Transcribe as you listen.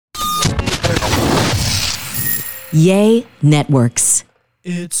Yay Networks.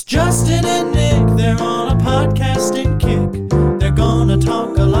 It's Justin and Nick, they're on a podcasting kick. They're gonna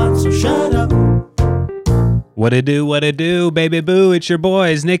talk a lot, so shut up. What it do, baby boo? It's your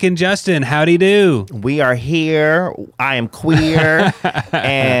boys, Nick and Justin. Howdy do. We are here. I am queer,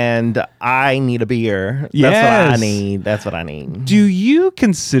 and I need a beer. That's what I need. Do you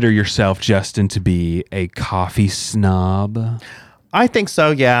consider yourself, Justin, to be a coffee snob? I think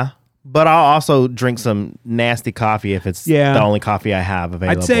so, yeah. But I'll also drink some nasty coffee if it's the only coffee I have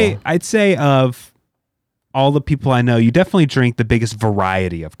available. I'd say of all the people I know, you definitely drink the biggest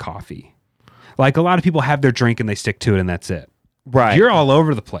variety of coffee. Like a lot of people have their drink and they stick to it and that's it. Right. You're all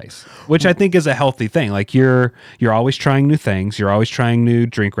over the place, which I think is a healthy thing. Like you're always trying new things. You're always trying new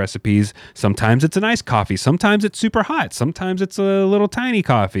drink recipes. Sometimes it's a nice coffee. Sometimes it's super hot. Sometimes it's a little tiny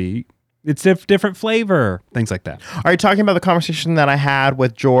coffee. It's different flavor, things like that. Are you talking about the conversation that I had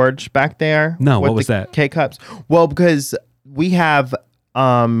with George back there? No, with what was that? K-Cups. Well, because we have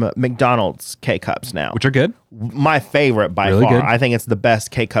McDonald's K-Cups now. Which are good. My favorite by Really far. good. I think it's the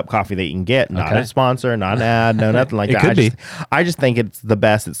best K-Cup coffee that you can get. Not Okay. a sponsor, not an ad, no nothing like It that. could be. I just think it's the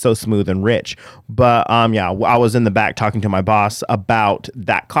best. It's so smooth and rich. But I was in the back talking to my boss about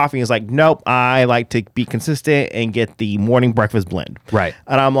that coffee. He's like, nope, I like to be consistent and get the morning breakfast blend. Right.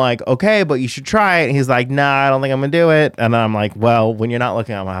 And I'm like, okay, but you should try it. And he's like, nah, I don't think I'm gonna do it. And I'm like, well, when you're not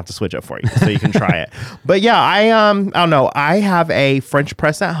looking, I'm gonna have to switch up for you so you can try it. But yeah, I don't know. I have a French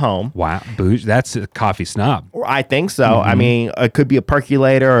press at home. Wow. Booze. That's a coffee snob. I think so. I mean, it could be a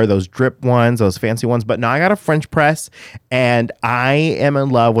percolator or those drip ones, those fancy ones. But no, I got a French press, and I am in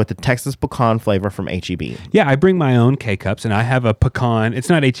love with the Texas pecan flavor from H-E-B. Yeah, I bring my own K-Cups, and I have a pecan. It's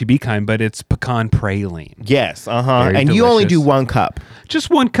not H-E-B kind, but it's pecan praline. Yes, Very and you only delicious. do 1 cup.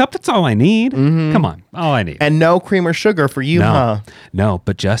 Just 1 cup. That's all I need. Come on. All I need. And no cream or sugar for you, huh? No,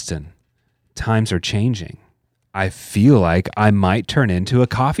 but Justin, times are changing. I feel like I might turn into a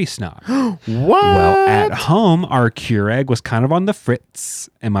coffee snob. What? Well, at home, our Keurig was kind of on the fritz,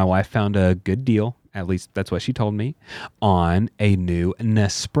 and my wife found a good deal, at least that's what she told me, on a new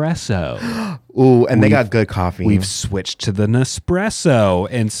Nespresso. Ooh, and they got good coffee. We've switched to the Nespresso,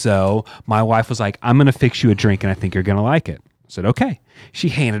 and so my wife was like, I'm going to fix you a drink, and I think you're going to like it. I said, okay. She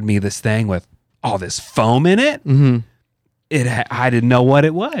handed me this thing with all this foam in it. I didn't know what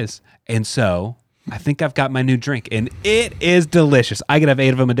it was, and so I think I've got my new drink, and it is delicious. I could have 8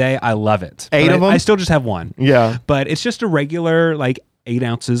 of them a day. I love it. 8 But of them? I still just have 1. Yeah. But it's just a regular, 8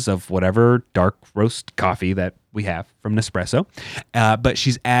 ounces of whatever dark roast coffee that we have from Nespresso. But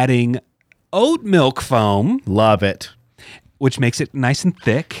she's adding oat milk foam, Love it. which makes it nice and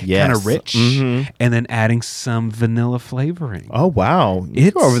thick, Yes. kind of rich, and then adding some vanilla flavoring. Oh, wow.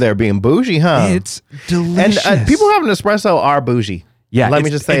 It's- You're over there being bougie, huh? It's and delicious. people who have an espresso are bougie. yeah, Let me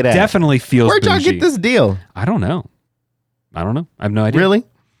just say it that. definitely feels Where'd y'all bougie. get this deal? I don't know. I have no idea. Really?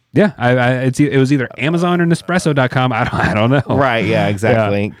 Yeah, it was either Amazon or Nespresso.com. I don't know. Right, yeah,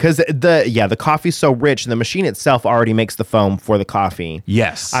 exactly. Because the coffee's so rich, and the machine itself already makes the foam for the coffee.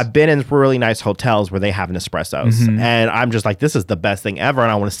 Yes. I've been in really nice hotels where they have Nespressos, and I'm just like, this is the best thing ever, and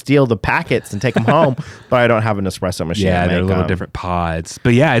I want to steal the packets and take them home, but I don't have an espresso machine. Yeah, to they're make little them. different pods.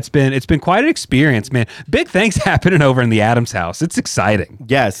 But yeah, it's been quite an experience, man. Big things happening over in the Adams house. It's exciting.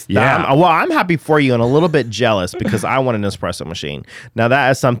 Yes. Yeah. I'm happy for you and a little bit jealous because I want an espresso machine. Now, that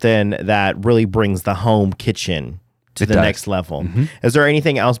is something that really brings the home kitchen to the does. next level. Is there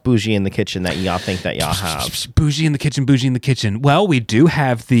anything else bougie in the kitchen that y'all think that y'all have? Bougie in the kitchen. Well, we do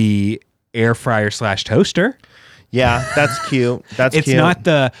have the air fryer / toaster. Yeah, that's cute. That's It's cute. not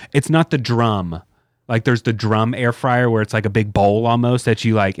the drum. Like there's the drum air fryer where it's like a big bowl almost that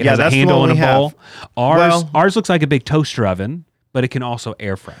you like. It has a that's the handle one and a we have. bowl. Ours looks like a big toaster oven, but it can also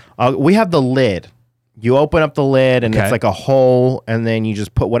air fry. We have the lid. You open up the lid and Okay. it's like a hole, and then you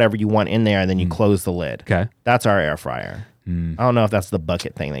just put whatever you want in there, and then you close the lid. Okay. That's our air fryer. I don't know if that's the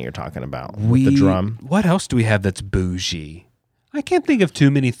bucket thing that you're talking about with the drum. What else do we have that's bougie? I can't think of too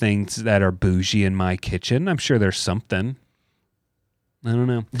many things that are bougie in my kitchen. I'm sure there's something. I don't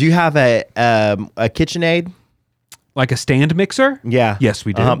know. Do you have a KitchenAid? Like a stand mixer? Yeah. Yes,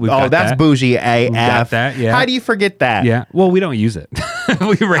 we do. Oh, We've got that's that. bougie AF. We've got that, yeah. How do you forget that? Yeah. Well, we don't use it.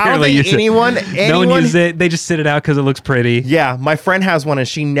 We rarely I don't use think anyone, it. No one uses it. They just sit it out because it looks pretty. Yeah, my friend has one and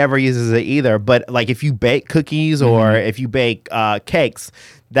she never uses it either. But like if you bake cookies or if you bake cakes,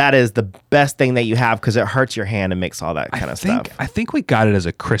 that is the best thing that you have because it hurts your hand and makes all that kind of stuff. I think we got it as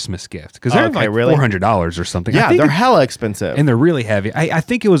a Christmas gift because they're Okay, like really? $400 or something. I Yeah, think they're hella expensive. and they're really heavy. I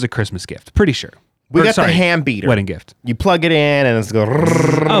think it was a Christmas gift. Pretty sure. We Or, got sorry, the hand beater. wedding gift. You plug it in and it's go.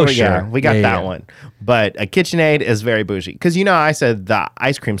 Oh, yeah, sure. we got Yeah, that yeah. one. But a KitchenAid is very bougie because I said the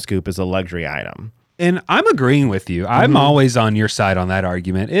ice cream scoop is a luxury item. And I'm agreeing with you. I'm always on your side on that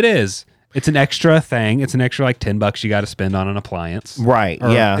argument. It is. It's an extra thing. It's an extra like $10 you got to spend on an appliance. Right.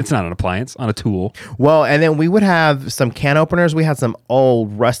 Or yeah. It's not an appliance, on a tool. Well, and then we would have some can openers. We had some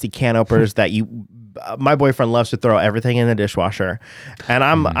old rusty can openers that my boyfriend loves to throw everything in the dishwasher. And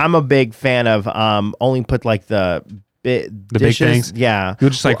I'm a big fan of only put like the dishes. Big things. Yeah.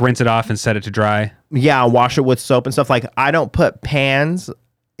 You'll just like rinse it off and set it to dry. Yeah, wash it with soap and stuff. Like I don't put pans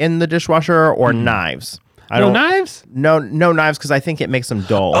in the dishwasher or knives. No knives? No knives because I think it makes them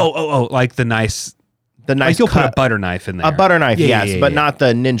dull. Oh, like the nice like you'll put a butter knife in there. A butter knife, Yeah, yes, yeah, but yeah. not the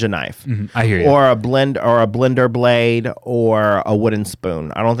ninja knife. I hear you. Or a blender blade or a wooden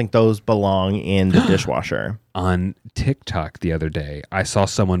spoon. I don't think those belong in the dishwasher. On TikTok the other day, I saw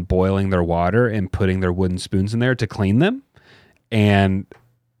someone boiling their water and putting their wooden spoons in there to clean them. And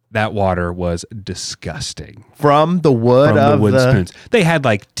that water was disgusting. From the wood From of the wooden spoons. They had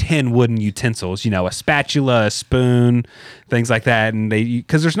like 10 wooden utensils, a spatula, a spoon, things like that. And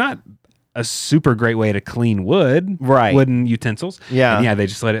because there's not a super great way to clean wooden utensils. Yeah. And they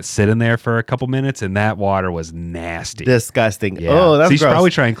just let it sit in there for a couple minutes, and that water was nasty. Disgusting. Yeah. Oh, that's so you should gross.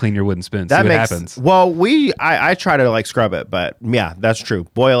 probably try and clean your wooden spoons. See what happens. Well, I try to like scrub it, but yeah, that's true.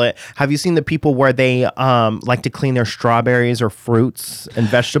 Boil it. Have you seen the people where they like to clean their strawberries or fruits and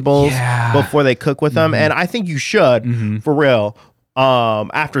vegetables before they cook with them? And I think you should, for real.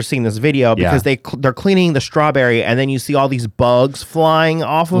 After seeing this video, because they're cleaning the strawberry and then you see all these bugs flying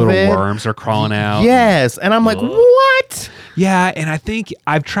off of it. Little worms are crawling out. Yes. And I'm like, what? Yeah, and I think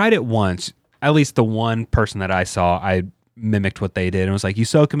I've tried it once. At least the one person that I saw, I mimicked what they did. And it was like you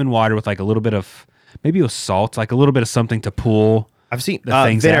soak them in water with like a little bit of, maybe it was salt, like a little bit of something to pull I've seen the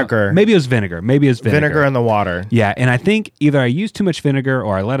things vinegar. out. Maybe it was vinegar. Vinegar in the water. Yeah, and I think either I used too much vinegar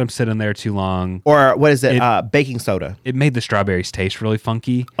or I let them sit in there too long. Or what is it? Baking soda. It made the strawberries taste really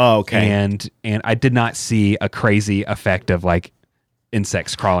funky. Oh, okay. And I did not see a crazy effect of like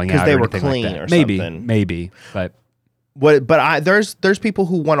insects crawling out. Because they or were anything clean like that. or maybe, something. Maybe, but there's people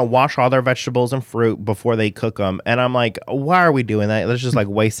who want to wash all their vegetables and fruit before they cook them, and I'm like, why are we doing that? That's just like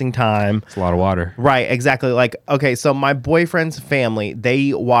wasting time. it's a lot of water. Right, exactly. Like, okay, so my boyfriend's family,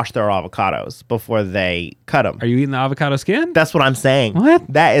 they wash their avocados before they cut them. Are you eating the avocado skin? That's what I'm saying. What?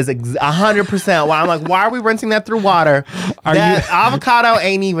 That is 100% why I'm like, why are we rinsing that through water? Avocado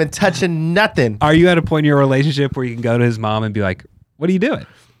ain't even touching nothing. Are you at a point in your relationship where you can go to his mom and be like, what are you doing?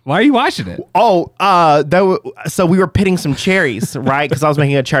 Why are you washing it? Oh, so we were pitting some cherries, right? Because I was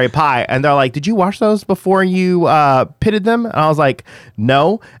making a cherry pie, and they're like, "Did you wash those before you pitted them?" And I was like,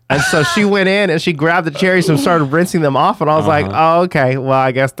 "No." And so she went in and she grabbed the cherries and started rinsing them off, and I was like, "Oh, okay. Well,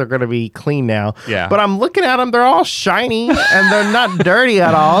 I guess they're gonna be clean now." Yeah. But I'm looking at them; they're all shiny and they're not dirty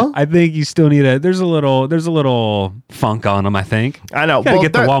at all. I think you still need there's a little funk on them, I think. I know. You gotta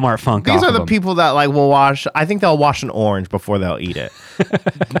get the Walmart funk off These are of the them. people that like will wash. I think they'll wash an orange before they'll eat it.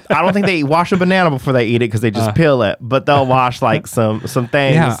 I don't think they wash a banana before they eat it because they just peel it. But they'll wash like some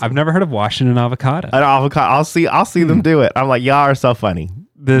things. Yeah, I've never heard of washing an avocado. An avocado. I'll see them do it. I'm like, y'all are so funny.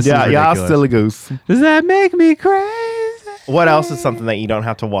 This is y'all ridiculous. silly goose. Does that make me crazy? What else is something that you don't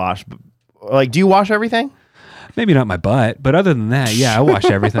have to wash? Like, do you wash everything? Maybe not my butt, but other than that, yeah, I wash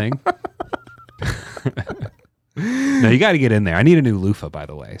everything. No, you got to get in there. I need a new loofah, by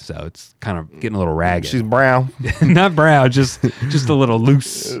the way, so it's kind of getting a little ragged. She's brown. Not brown, just a little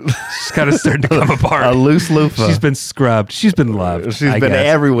loose. She's kind of starting to come apart. A loose loofah. She's been scrubbed. She's been loved. She's I been guess.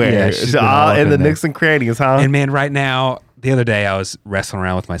 everywhere. Yeah, she's been all all up in the there. nooks and crannies, huh? And man, right now, the other day I was wrestling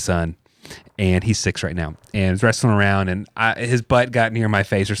around with my son, and he's 6 right now, and I was wrestling around, and his butt got near my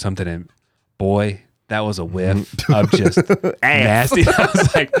face or something, and boy, that was a whiff of just nasty. I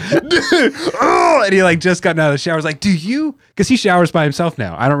was like, oh, and he like just got out of the shower. I was like, do you? Because he showers by himself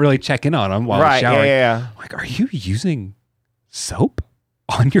now. I don't really check in on him while he's showering. Yeah. I'm like, are you using soap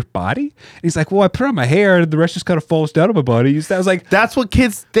on your body? And he's like, well, I put it on my hair, and the rest just kind of falls down on my body. I was like, That's what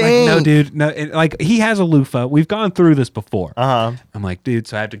kids like, think. no, dude, no. Like he has a loofah. We've gone through this before. Uh-huh. I'm like, dude,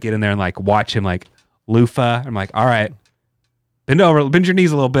 so I have to get in there and like watch him like loofah. I'm like, all right, bend your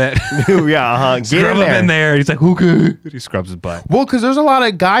knees a little bit. Yeah, uh-huh. Get Scrub in him there. in there. He's like, okay. He scrubs his butt. Well, because there's a lot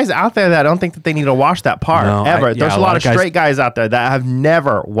of guys out there that don't think that they need to wash that part No, ever. yeah, There's a lot of straight guys out there that have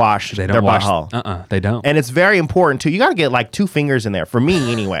never washed They their don't wash. butthole. They don't. And it's very important too. You got to get like 2 fingers in there. For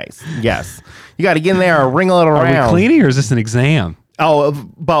me, anyways. Yes, you got to get in there and wring a little Are around. we cleaning or is this an exam? Oh,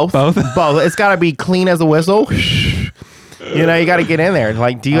 both. Both? Both. It's got to be clean as a whistle. You know, you got to get in there.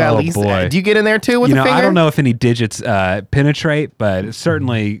 Like, do you at Oh, least boy. do you get in there too with a finger? I don't know if any digits penetrate, but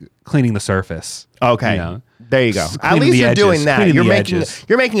certainly cleaning the surface. Okay. You know? There you go. Just At cleaning least the you're edges, doing that. cleaning You're the making edges.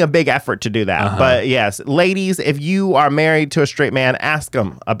 you're making a big effort to do that. But yes, ladies, if you are married to a straight man, ask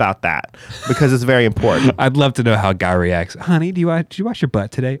him about that because it's very important. I'd love to know how a guy reacts. Honey, did you wash your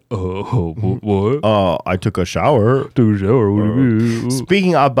butt today? Oh, what? I took a shower. Took a shower.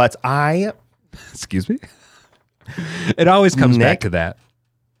 Speaking of butts, Excuse me? It always comes back Nick? to that.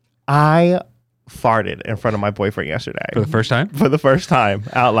 I farted in front of my boyfriend yesterday. For the first time? For the first time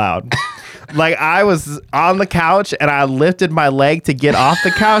out loud. Like I was on the couch and I lifted my leg to get off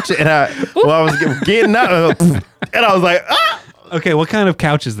the couch and I was getting up and I was like, ah! Okay, what kind of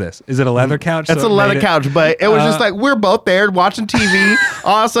couch is this? Is it a leather couch? It's So a it leather made it- couch, but it was just like we're both there watching TV.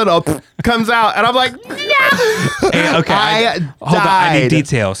 All of a sudden, comes out, and I'm like, no! Hey, okay, I hold on. I need died.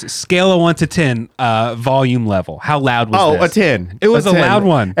 details. Scale of 1 to 10, volume level. How loud was Oh, this? a 10. It was a 10. loud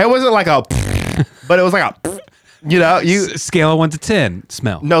one. It wasn't like a, but it was like a, Scale of 1 to 10.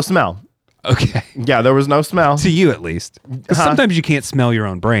 Smell. no smell. Okay. Yeah, there was no smell. To you, at least. 'Cause sometimes you can't smell your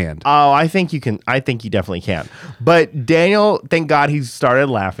own brand. Oh, I think you can. I think you definitely can. But Daniel, thank God he started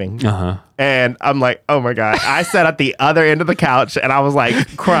laughing. And I'm like, oh my God. I sat at the other end of the couch and I was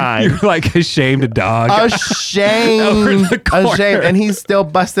like crying. You're like ashamed dog. Ashamed. Over the corner. Ashamed. And he's still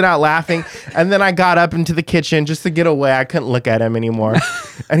busted out laughing. And then I got up into the kitchen just to get away. I couldn't look at him anymore.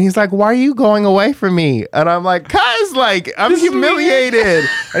 And he's like, why are you going away from me? And I'm like, cuz, like, I'm humiliated.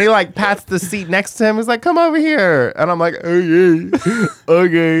 And he like pats the seat next to him. He's like, come over here. And I'm like, okay.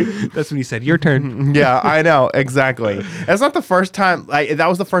 Okay. That's when he said, your turn. Yeah, I know. Exactly. It's not the first time. Like, that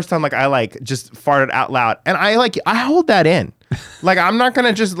was the first time, like, I like just farted out loud. And I hold that in. Like, I'm not going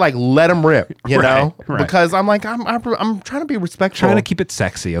to just like let him rip, you know? Right. Because I'm like, I'm trying to be respectful. Trying to keep it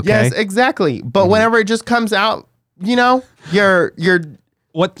sexy, okay? Yes, exactly. But whenever it just comes out, you know, you're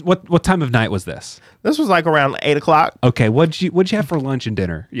What time of night was this? this was like around 8:00. Okay, what'd you have for lunch and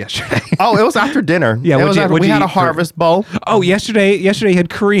dinner yesterday? Oh, it was after dinner. Yeah, it what'd was you- after, what'd we you had a eat for- harvest bowl. Oh, yesterday you had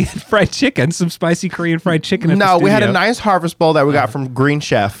Korean fried chicken, some spicy Korean fried chicken. At No, the we had a studio. nice harvest bowl that we got from Green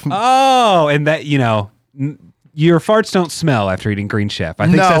Chef. Oh, and that your farts don't smell after eating Green Chef. I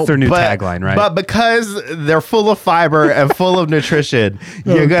think that's their new tagline, right? But because they're full of fiber and full of nutrition,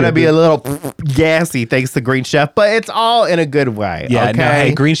 you're gonna be a little gassy thanks to Green Chef. But it's all in a good way. Yeah, okay. no,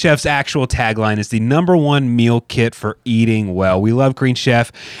 hey, Green Chef's actual tagline is the #1 meal kit for eating well. We love Green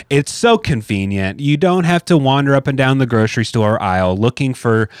Chef. It's so convenient. You don't have to wander up and down the grocery store aisle looking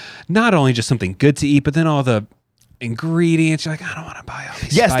for not only just something good to eat, but then all the ingredients. You're like, I don't want to buy all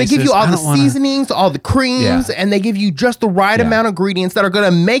these Yes, spices. they give you all I the don't wanna- seasonings, all the creams, Yeah. and they give you just the right Yeah. amount of ingredients that are going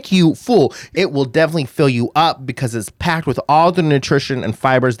to make you full. It will definitely fill you up because it's packed with all the nutrition and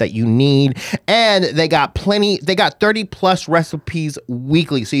fibers that you need. And they got 30 plus recipes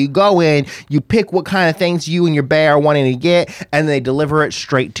weekly. So you go in, you pick what kind of things you and your bae are wanting to get, and they deliver it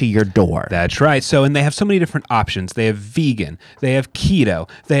straight to your door. That's right. So, and they have so many different options. They have vegan, they have keto,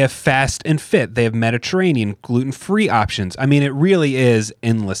 they have fast and fit, they have Mediterranean, gluten-free options. I mean, it really is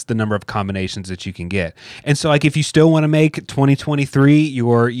endless, the number of combinations that you can get. And so, like, if you still want to make 2023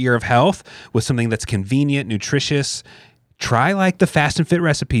 your year of health with something that's convenient, nutritious, try like the fast and fit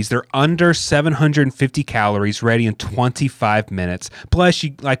recipes. They're under 750 calories, ready in 25 minutes. Plus,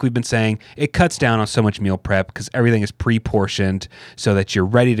 like we've been saying, it cuts down on so much meal prep because everything is pre-portioned so that you're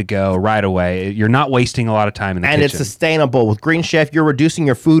ready to go right away. You're not wasting a lot of time in the And kitchen. it's sustainable. With Green Chef, you're reducing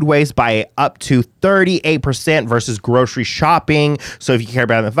your food waste by up to 38% versus grocery shopping. So if you care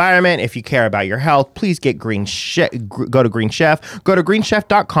about the environment, if you care about your health, please get Green Chef. Go to Green Chef. Go to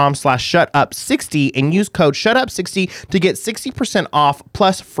greenchef.com/shutup60 and use code shutup60 to get 60% off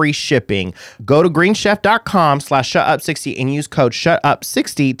plus free shipping. Go to greenchef.com/shutup60 and use code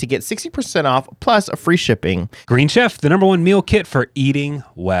shutup60 to get 60% off plus free shipping. Green Chef, the #1 meal kit for eating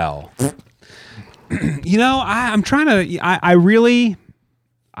well. You know, I'm trying to,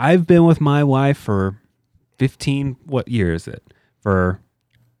 I've been with my wife for 15, what year is it?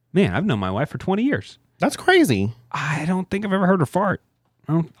 I've known my wife for 20 years. That's crazy. I don't think I've ever heard her fart.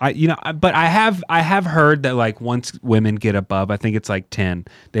 But I have heard that like once women get above, I think it's like 10,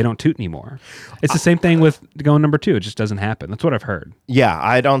 they don't toot anymore. It's the same thing with going #2. It just doesn't happen. That's what I've heard. Yeah, girls,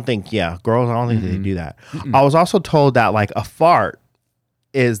 I don't think they do that. I was also told that like a fart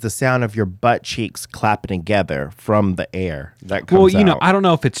is the sound of your butt cheeks clapping together from the air that comes out. I don't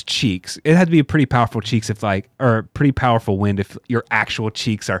know if it's cheeks. It had to be a pretty powerful cheeks or pretty powerful wind if your actual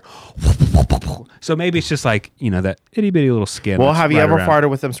cheeks are. So maybe it's just like, that itty bitty little skin. Well, that's have you right ever around. farted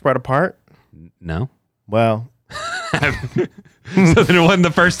with them spread apart? No. Well, So then it wasn't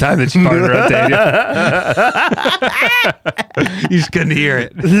the first time that you farted around Daniel. You just couldn't hear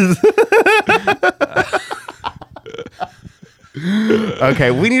it. Okay,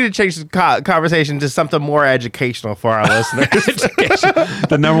 we need to change the conversation to something more educational for our listeners.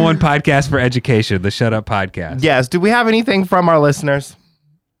 The number one podcast for education, the Shut Up Podcast. Yes. Do we have anything from our listeners?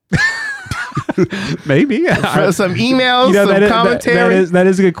 Maybe. Some emails, some commentary? That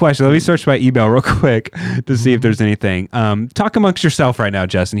is a good question. Let me search my email real quick to see if there's anything. Talk amongst yourself right now,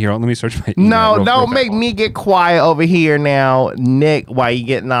 Justin. Here, let me search my email. No, don't make me get quiet over here now. Nick, why you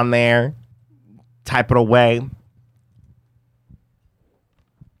getting on there? Type it away.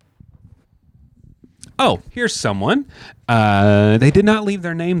 Oh, here's someone. They did not leave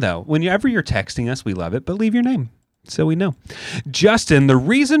their name, though. Whenever you're texting us, we love it, but leave your name so we know. Justin, the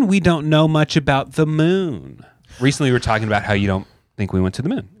reason we don't know much about the moon. Recently, we were talking about how you don't think we went to the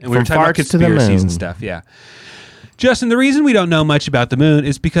moon. And we were talking about conspiracies and stuff. Yeah. Justin, the reason we don't know much about the moon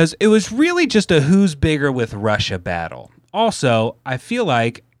is because it was really just a who's bigger with Russia battle. Also, I feel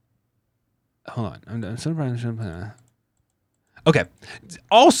like... Hold on. Okay.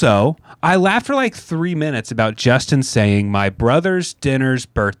 Also, I laughed for like 3 minutes about Justin saying my brother's dinner's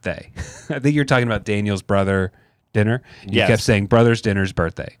birthday. I think you're talking about Daniel's brother dinner. You kept saying brother's dinner's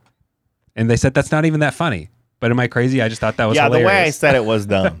birthday. And they said that's not even that funny. But am I crazy? I just thought that was hilarious. The way I said it was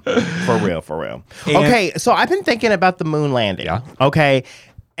dumb. For real. Okay, so I've been thinking about the moon landing. Yeah. Okay.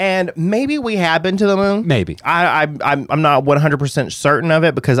 And maybe we have been to the moon. Maybe. I'm not 100% certain of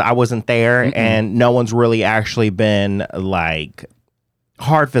it because I wasn't there and no one's really actually been like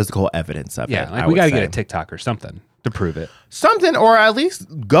hard physical evidence of it. Yeah, like we got to get a TikTok or something to prove it. Something, or at least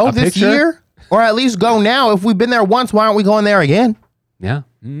go A this picture? year, or at least go now. If we've been there once, why aren't we going there again? Yeah.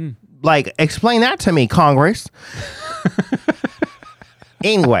 Like, explain that to me, Congress.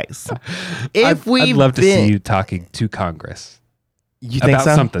 Anyways, I'd love to see you talking to Congress. You think about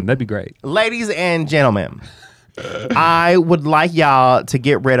so? something. That'd be great. Ladies and gentlemen, I would like y'all to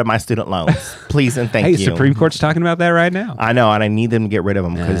get rid of my student loans. Please and thank you. Hey, Supreme Court's talking about that right now. I know, and I need them to get rid of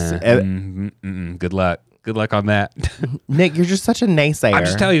them because Good luck. Good luck on that. Nick, you're just such a naysayer. I'm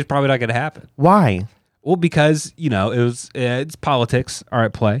just telling you, it's probably not going to happen. Why? Well, because it's politics are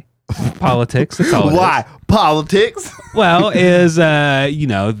at play. Politics. That's all. Why? Politics. Well, the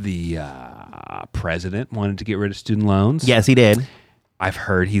president wanted to get rid of student loans. Yes, he did. I've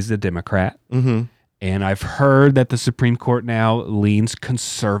heard he's a Democrat. Mm-hmm. And I've heard that the Supreme Court now leans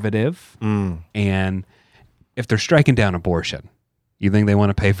conservative. And if they're striking down abortion, you think they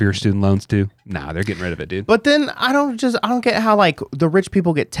want to pay for your student loans too? Nah, they're getting rid of it, dude. But then I don't get how like the rich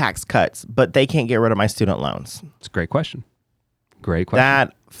people get tax cuts, but they can't get rid of my student loans. It's a great question. Great question.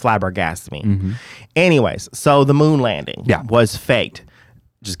 That flabbergasts me. Mm-hmm. Anyways, so the moon landing was faked.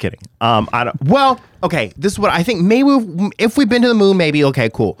 Just kidding. Okay, this is what I think. Maybe if we've been to the moon, maybe, okay,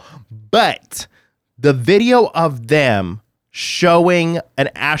 cool. But the video of them showing an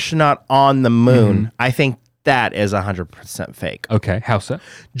astronaut on the moon, I think that is 100% fake. Okay, how so?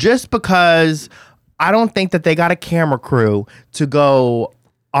 Just because I don't think that they got a camera crew to go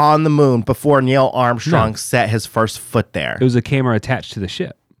on the moon before Neil Armstrong set his first foot there. It was a camera attached to the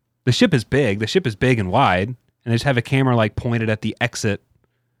ship. The ship is big. The ship is big and wide, and they just have a camera like pointed at the exit.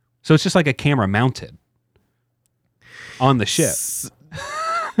 So it's just like a camera mounted on the ship.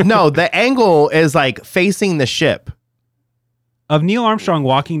 No, the angle is like facing the ship. Of Neil Armstrong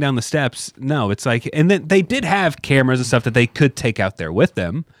walking down the steps, no, it's like, and then they did have cameras and stuff that they could take out there with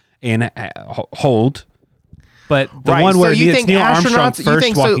them and hold. But the one where it's Neil Armstrong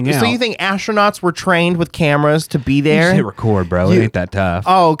first walking out. So you think astronauts were trained with cameras to be there? You just hit record, bro. It ain't that tough.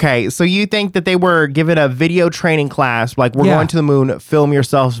 Oh, okay. So you think that they were given a video training class, like we're going to the moon, film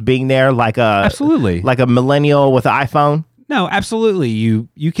yourselves being there, like absolutely, like a millennial with an iPhone? No, absolutely. You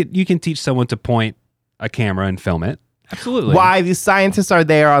can teach someone to point a camera and film it. Absolutely. Why these scientists are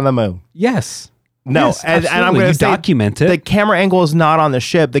there on the moon? Yes. No, yes, and I'm going to document it. The camera angle is not on the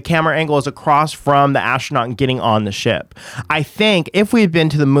ship. The camera angle is across from the astronaut getting on the ship. I think if we had been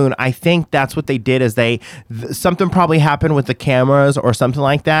to the moon, I think that's what they did is something probably happened with the cameras or something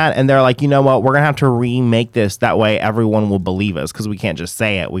like that. And they're like, you know what? We're going to have to remake this. That way everyone will believe us because we can't just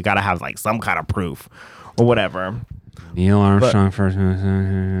say it. We got to have like some kind of proof or whatever. Neil Armstrong first.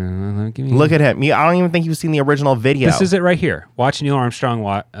 Look at him. I don't even think you've seen the original video. This is it right here. Watch Neil Armstrong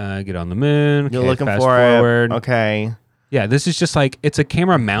get on the moon. You're looking fast for forward. it. Okay. Yeah, this is just like, it's a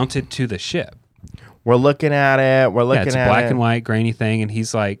camera mounted to the ship. We're looking at it. It's a black and white grainy thing, and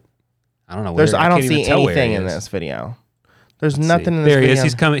he's like, I don't know. I don't see anything in this video. There's nothing in this video.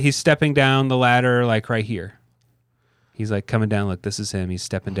 There he is. He's stepping down the ladder, like right here. He's like coming down. Look, this is him. He's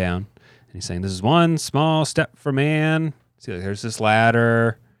stepping down. And he's saying, this is one small step for man. See, like, there's this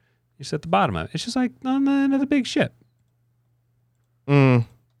ladder. He's at the bottom of it. It's just like on the big ship. Nope.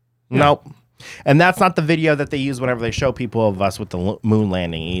 And that's not the video that they use whenever they show people of us with the moon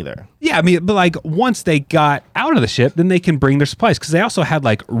landing either. Yeah, I mean, but like once they got out of the ship, then they can bring their supplies because they also had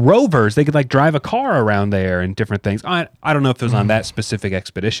like rovers. They could like drive a car around there and different things. I don't know if it was on that specific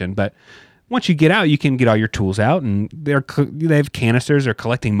expedition, but once you get out, you can get all your tools out, and they have canisters. They're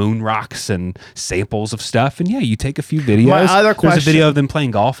collecting moon rocks and samples of stuff. And yeah, you take a few videos. My other There's a video of them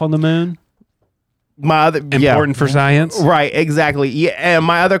playing golf on the moon. Important for science. Right, exactly. Yeah, and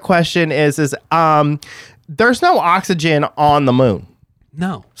my other question is there's no oxygen on the moon.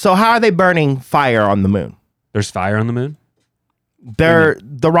 No. So how are they burning fire on the moon? There's fire on the moon? They're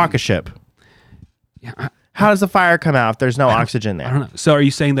the rocket ship. Yeah. How does the fire come out if there's no oxygen there? I don't know. So are you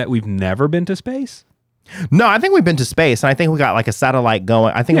saying that we've never been to space? No, I think we've been to space, and I think we got like a satellite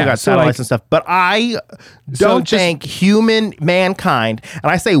going. I think we got so satellites like- and stuff. But I don't think mankind, and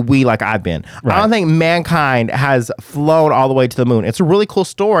I say we like I've been, I don't think mankind has flown all the way to the moon. It's a really cool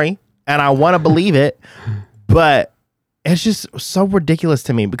story, and I want to believe it, but it's just so ridiculous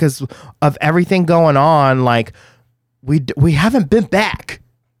to me because of everything going on. Like we haven't been back.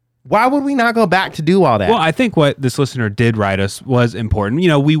 Why would we not go back to do all that? Well, I think what this listener did write us was important. You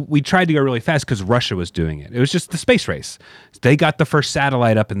know, we tried to go really fast because Russia was doing it. It was just the space race. They got the first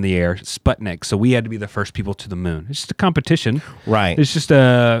satellite up in the air, Sputnik, so we had to be the first people to the moon. It's just a competition. Right. It's just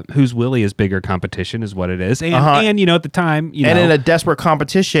a whose willy is bigger competition is what it is. And you know, at the time, and in a desperate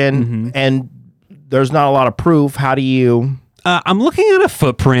competition, and there's not a lot of proof, how do you... I'm looking at a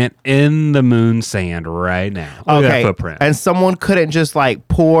footprint in the moon sand right now. Look at that footprint. And someone couldn't just like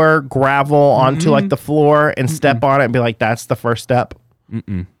pour gravel onto like the floor and step on it and be like, that's the first step.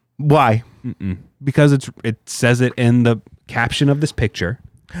 Why? Because it says it in the caption of this picture.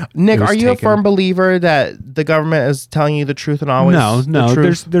 Nick, are you a firm believer that the government is telling you the truth and always No. the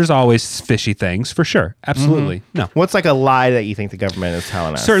truth? There's always fishy things for sure. Absolutely. No. What's like a lie that you think the government is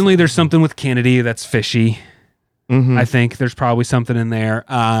telling us? Certainly there's something with Kennedy that's fishy. I think there's probably something in there.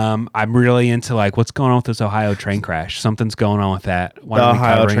 I'm really into like what's going on with this Ohio train crash. Something's going on with that. Why aren't we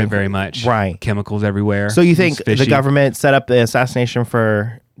covering it very much? Right. Chemicals everywhere. So you think It's fishy. the government set up the assassination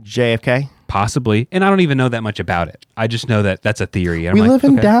for JFK? Possibly. And I don't even know that much about it. I just know that that's a theory. And We I'm like, live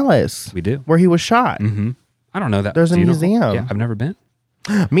in okay, Dallas. We do. Where he was shot. I don't know that. There's a Do you know? museum. Yeah, I've never been.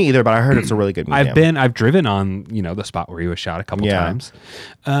 Me either, but I heard it's a really good museum. I've driven on, the spot where he was shot a couple Yeah. times.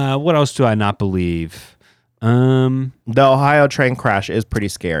 What else do I not believe? The Ohio train crash is pretty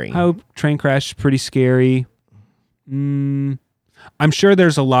scary. Ohio train crash is pretty scary. I'm sure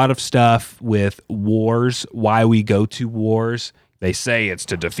there's a lot of stuff with wars, why we go to wars. They say it's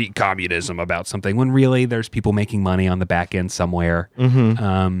to defeat communism about something, when really there's people making money on the back end somewhere.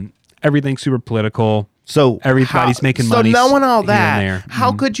 Everything's super political. So Everybody's making money So knowing all here and that, there.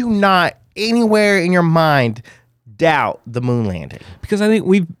 how could you not anywhere in your mind doubt the moon landing? Because I think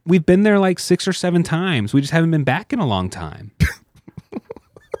we've been there like 6 or 7 times. We just haven't been back in a long time.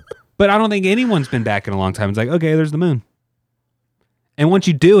 But I don't think anyone's been back in a long time. It's like, okay, there's the moon. And once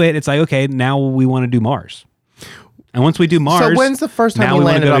you do it, it's like, okay, now we want to do Mars. And once we do Mars, So when's the first time now you we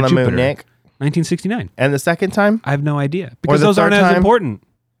wanna landed go on to the moon, Jupiter. Nick? 1969. And the second time? I have no idea. Because the those aren't third as time? important.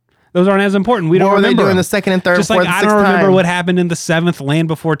 Those aren't as important. We What don't were they remember doing them. the second and third, Just fourth, like and I sixth don't remember time? what happened in the 7th Land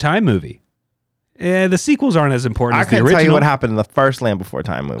Before Time movie. The sequels aren't as important I as the couldn't original. tell you what happened in the first Land Before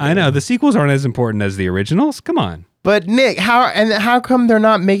Time movie. I know. The sequels aren't as important as the originals. Come on. But Nick, how come they're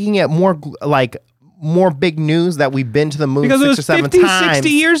not making it more big news that we've been to the moon Because it 6 was or 7 50, times? 60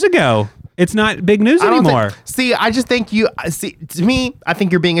 years ago. It's not big news I don't anymore. I just think to me, I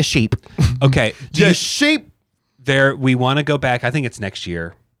think you're being a sheep. Okay. Just sheep. We want to go back. I think it's next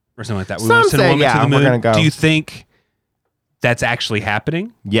year or something like that. We Some want to send a say, woman yeah, to the we're moon. gonna go. Do you think that's actually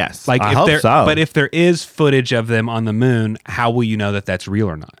happening? Yes. Like, I if hope there, so. But if there is footage of them on the moon, how will you know that that's real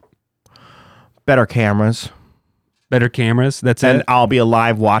or not? Better cameras. Better cameras. That's And it. I'll be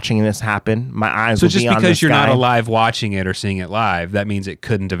alive watching this happen. My eyes So will just be on because this you're not guy. alive watching it or seeing it live, that means it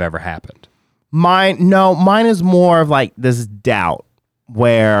couldn't have ever happened. Mine is more of like this doubt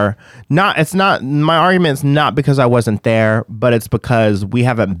where my argument's not because I wasn't there, but it's because we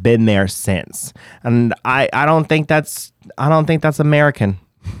haven't been there since. And I don't think that's American.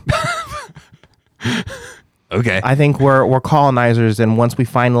 Okay. I think we're colonizers, and once we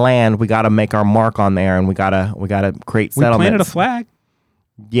find land, we got to make our mark on there, and we gotta create We settlements. planted a flag.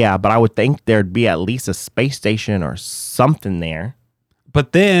 Yeah, but I would think there'd be at least a space station or something there.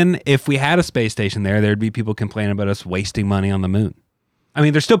 But then if we had a space station there, there'd be people complaining about us wasting money on the moon. I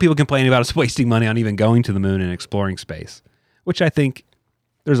mean, there's still people complaining about us wasting money on even going to the moon and exploring space, which I think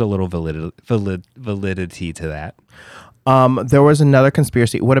there's a little validity to that. There was another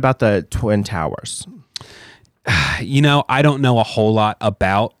conspiracy. What about the Twin Towers? You know, I don't know a whole lot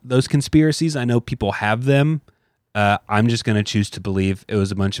about those conspiracies. I know people have them. I'm just going to choose to believe it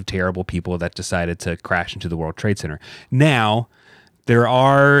was a bunch of terrible people that decided to crash into the World Trade Center. Now, there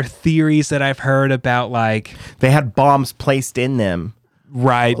are theories that I've heard about, like, They had bombs placed in them,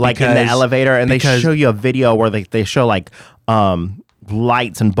 right, like in the elevator, and they show you a video where they show like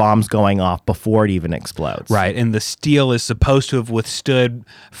lights and bombs going off before it even explodes. right, and the steel is supposed to have withstood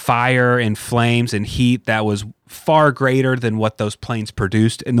fire and flames and heat that was far greater than what those planes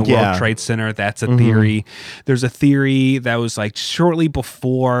produced in the World Trade Center. That's a theory. There's a theory that was like shortly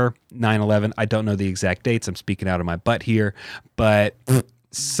before 9/11. I don't know the exact dates. I'm speaking out of my butt here, but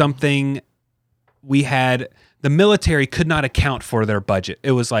something we had, the military could not account for their budget.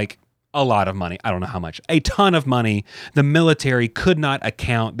 It was like a lot of money. I don't know how much. A ton of money. The military could not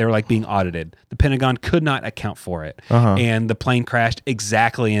account. They were like being audited. The Pentagon could not account for it. And the plane crashed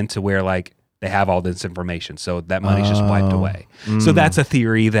exactly into where like they have all this information. So that money's just wiped away. So that's a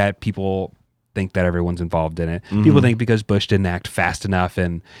theory that people think that everyone's involved in it. People think because Bush didn't act fast enough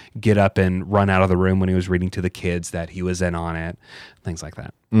and get up and run out of the room when he was reading to the kids that he was in on it. Things like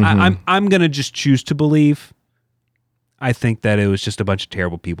that. I'm going to just choose to believe. I think that it was just a bunch of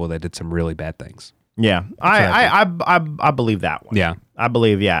terrible people that did some really bad things. Yeah, I believe that one. Yeah. I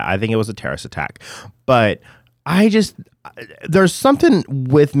believe, I think it was a terrorist attack. But there's something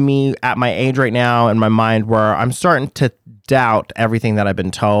with me at my age right now in my mind where I'm starting to doubt everything that I've been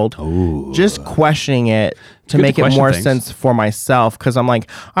told. Just questioning it to Good make to it question more things. sense for myself. Because I'm like,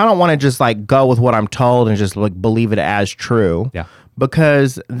 I don't want to just like go with what I'm told and just like believe it as true. Yeah.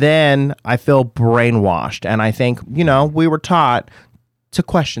 Because then I feel brainwashed. And I think, we were taught to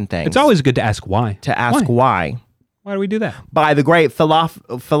question things. It's always good to ask why. why. Why do we do that? By the great philosopher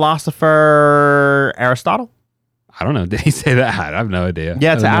Aristotle. I don't know. Did he say that? I have no idea.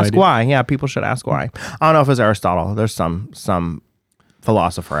 Yeah, I to have no ask idea. why. Yeah, people should ask why. I don't know if it's Aristotle. There's some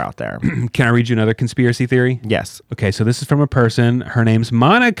philosopher out there. Can I read you another conspiracy theory? Yes. Okay, so this is from a person. Her name's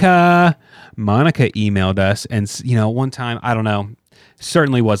Monica. Monica emailed us, and one time, I don't know,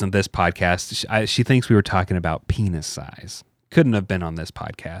 certainly wasn't this podcast. She thinks we were talking about penis size. Couldn't have been on this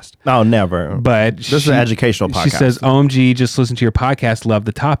podcast. Oh, never. But this is an educational podcast. She says, "OMG, just listen to your podcast. Love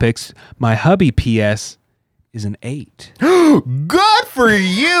the topics. My hubby, P.S. is an 8." Good for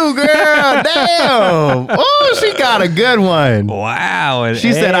you, girl. Damn. Oh, she got a good one. Wow.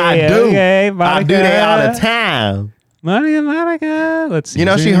 She said, I do. Okay, I Monica. do that all the time. Monica. Let's see.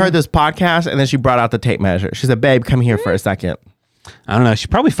 She heard this podcast and then she brought out the tape measure. She said, babe, come here for a second. I don't know. She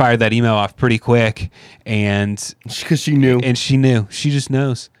probably fired that email off pretty quick, and Because she knew. and she knew. She just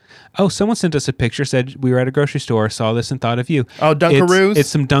knows. Oh, someone sent us a picture, said we were at a grocery store, saw this and thought of you. Oh, Dunkaroos? It's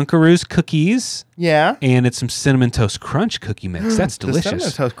some Dunkaroos cookies, Yeah. and it's some Cinnamon Toast Crunch cookie mix. That's The Cinnamon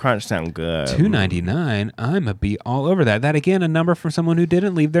delicious. Toast Crunch sound good. $2.99. I'm a be all over that. That again, a number from someone who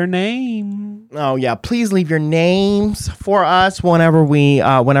didn't leave their name. Oh yeah, please leave your names for us whenever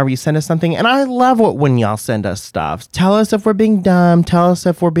you send us something. And I love it when y'all send us stuff. Tell us if we're being dumb. Tell us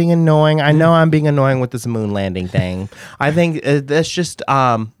if we're being annoying. I know I'm being annoying with this moon landing thing. I think that's just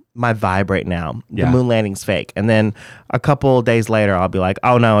my vibe right now. Yeah. The moon landing's fake. And then a couple days later, I'll be like,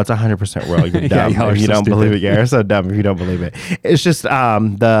 oh no, it's 100% real. You're dumb y'all are if you so don't stupid. believe it. Yeah, you're so dumb if you don't believe it. It's just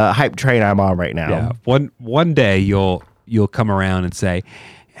the hype train I'm on right now. Yeah. One day you'll come around and say,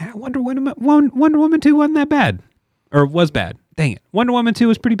 Wonder Woman 2 wasn't that bad, or was bad. Dang it, Wonder Woman 2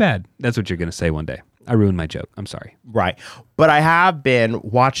 was pretty bad. That's what you're gonna say one day. I ruined my joke. I'm sorry. Right. But I have been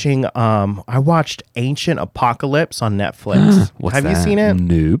watching, I watched Ancient Apocalypse on Netflix. Have you seen it?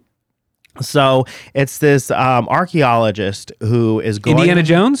 Nope. So it's this archaeologist who is going... Indiana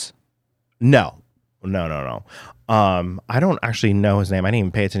Jones? No. I don't actually know his name. I didn't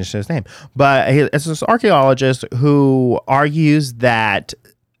even pay attention to his name. But it's this archaeologist who argues that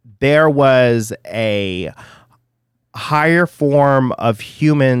there was a higher form of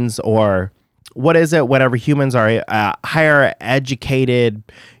humans, or what is it, whenever humans are higher educated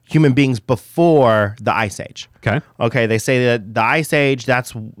human beings before the Ice Age. Okay, they say that the Ice Age,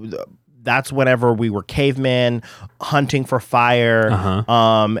 that's whenever we were cavemen hunting for fire.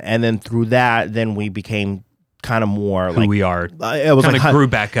 And then through that, then we became kind of more Who like we are. it was Kinda like grew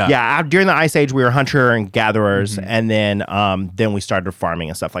back up. Yeah, during the Ice Age, we were hunter and gatherers, and then we started farming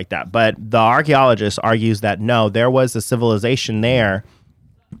and stuff like that. But the archaeologist argues that no, there was a civilization there,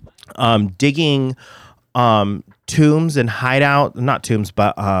 digging tombs and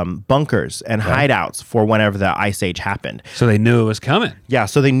bunkers and hideouts for whenever the Ice Age happened. So they knew it was coming. Yeah,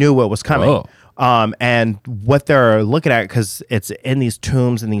 so they knew what was coming. Whoa. And what they're looking at, because it's in these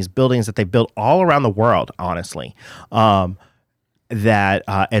tombs and these buildings that they built all around the world, honestly. And that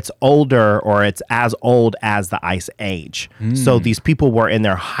it's older or it's as old as the Ice Age. So these people were in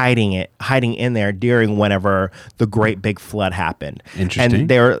there hiding in there during whenever the Great Big Flood happened. Interesting.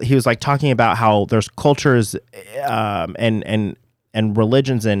 And he was like talking about how there's cultures and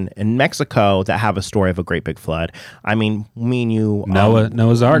religions in Mexico that have a story of a Great Big Flood. I mean, me and you...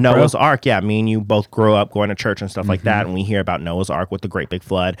 Noah's Ark, Noah's bro. Ark, yeah. Me and you both grew up going to church and stuff like that, and we hear about Noah's Ark with the Great Big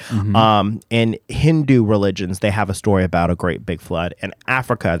Flood. In Hindu religions, they have a story about a Great Big Flood. In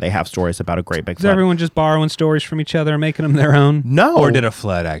Africa, they have stories about a Great Big Is Flood. everyone just borrowing stories from each other and making them their own? No. Or did a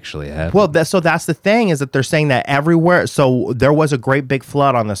flood actually happen? Well, that's the thing, is that they're saying that everywhere. So there was a great big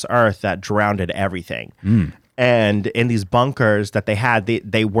flood on this earth that drowned everything. And in these bunkers that they had,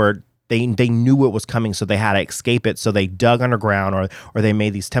 they knew it was coming, so they had to escape it. So they dug underground, or they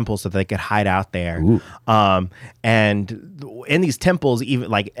made these temples so that they could hide out there. And in these temples,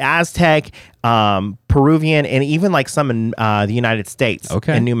 even like Aztec, Peruvian, and even like some in the United States,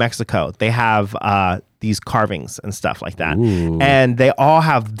 in New Mexico, they have these carvings and stuff like that. And they all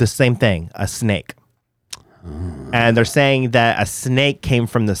have the same thing: a snake. And they're saying that a snake came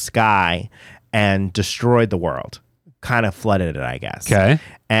from the sky and destroyed the world, kind of flooded it, I guess. Okay.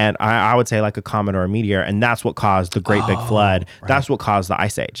 And I would say like a comet or a meteor, and that's what caused the Great Big Flood. Right. That's what caused the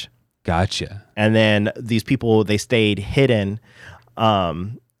Ice Age. Gotcha. And then these people, they stayed hidden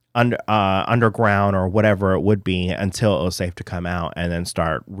underground or whatever it would be until it was safe to come out and then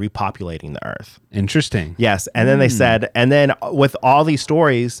start repopulating the earth. Interesting. Yes. And then they said, and then with all these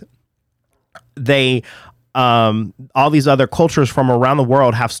stories, they... all these other cultures from around the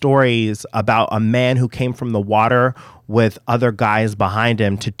world have stories about a man who came from the water with other guys behind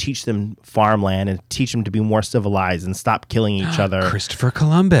him to teach them farmland and teach them to be more civilized and stop killing each other. Christopher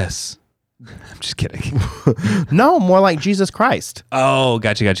Columbus. I'm just kidding. No, more like Jesus Christ. Oh,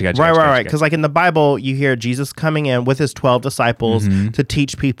 gotcha. Right. Because like in the Bible, you hear Jesus coming in with his 12 disciples to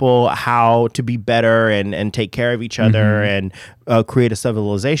teach people how to be better and take care of each other and create a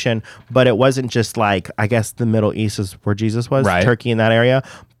civilization. But it wasn't just like, I guess the Middle East is where Jesus was, right. Turkey in that area.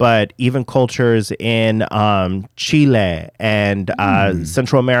 But even cultures in Chile and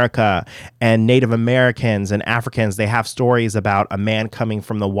Central America and Native Americans and Africans, they have stories about a man coming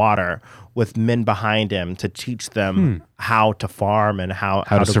from the water with men behind him to teach them how to farm and how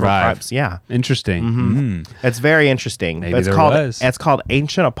to survive. grow crops. Yeah. Interesting. It's very interesting. Maybe It's called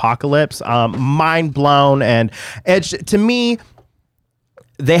Ancient Apocalypse. Mind blown. And it's, to me,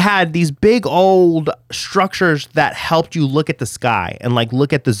 they had these big old structures that helped you look at the sky and like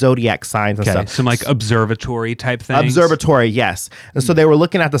look at the zodiac signs and stuff. Some like observatory type things. Observatory, yes. And so they were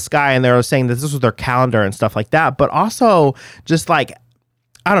looking at the sky and they were saying that this was their calendar and stuff like that. But also just like,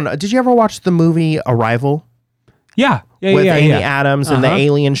 I don't know. Did you ever watch the movie Arrival? Yeah. With Amy Adams and the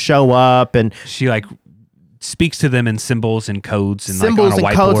aliens show up and she like speaks to them in symbols and codes and symbols like on a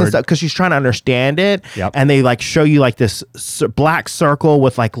and codes and whiteboard. stuff because she's trying to understand it. Yep. And they like show you like this black circle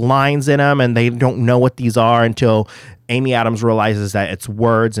with like lines in them, and they don't know what these are until Amy Adams realizes that it's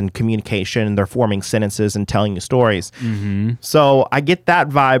words and communication, and they're forming sentences and telling you stories. So I get that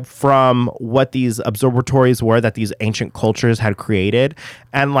vibe from what these observatories were that these ancient cultures had created.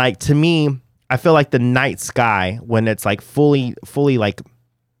 And like, to me, I feel like the night sky, when it's like fully like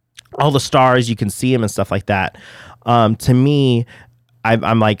all the stars, you can see them and stuff like that. To me,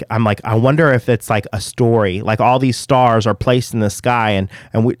 I'm like, I wonder if it's like a story. Like all these stars are placed in the sky,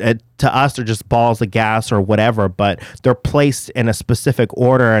 and we, to us, they're just balls of gas or whatever, but they're placed in a specific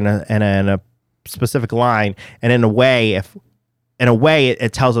order and in a specific line. And in a way,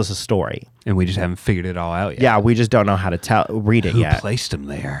 it tells us a story. And we just haven't figured it all out yet. Yeah, we just don't know how to read it yet. Who placed them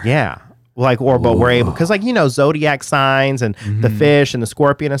there? Yeah. But we're able, because like, zodiac signs and the fish and the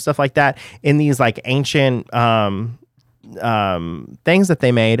scorpion and stuff like that in these like ancient things that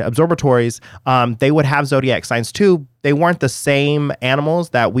they made, observatories, they would have zodiac signs too. They weren't the same animals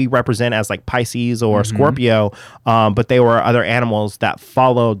that we represent as like Pisces or Scorpio, but they were other animals that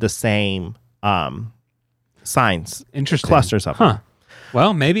followed the same signs. Interesting. Clusters of them.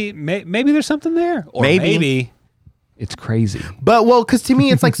 Well, maybe there's something there. Or maybe it's crazy. But because to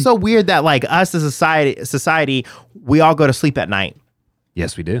me, it's like so weird that like us as a society, we all go to sleep at night.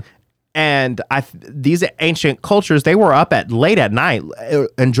 Yes, we do. And these ancient cultures, they were up late at night,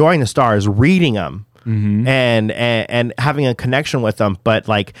 enjoying the stars, reading them, and having a connection with them. But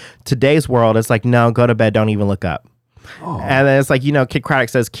like today's world, it's like, no, go to bed, don't even look up. And then it's like, Kid Craddock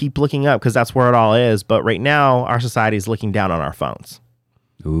says, keep looking up because that's where it all is. But right now, our society is looking down on our phones.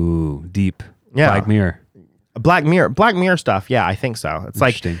 Ooh, deep. Yeah. Black Mirror. Black Mirror stuff. Yeah, I think so. It's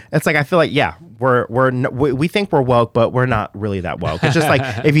like I feel like we think we're woke, but we're not really that woke. It's just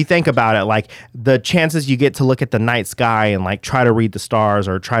like if you think about it, like the chances you get to look at the night sky and like try to read the stars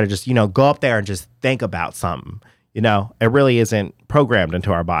or try to just go up there and just think about something. It really isn't programmed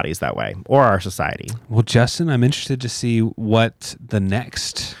into our bodies that way or our society. Well, Justin, I'm interested to see what the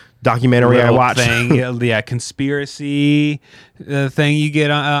next documentary I watched. Conspiracy thing you get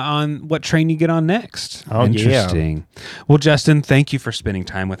on what train you get on next. Oh, interesting. Yeah. Well, Justin, thank you for spending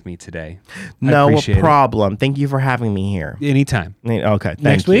time with me today. No problem. Thank you for having me here. Anytime. Okay.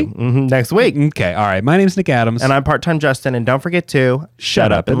 Next week? Mm-hmm. Next week. Okay. All right. My name's Nick Adams. And I'm part-time Justin. And don't forget to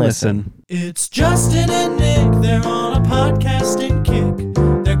shut up and listen. It's Justin and Nick. They're on a podcasting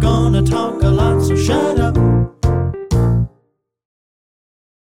kick. They're gonna talk a lot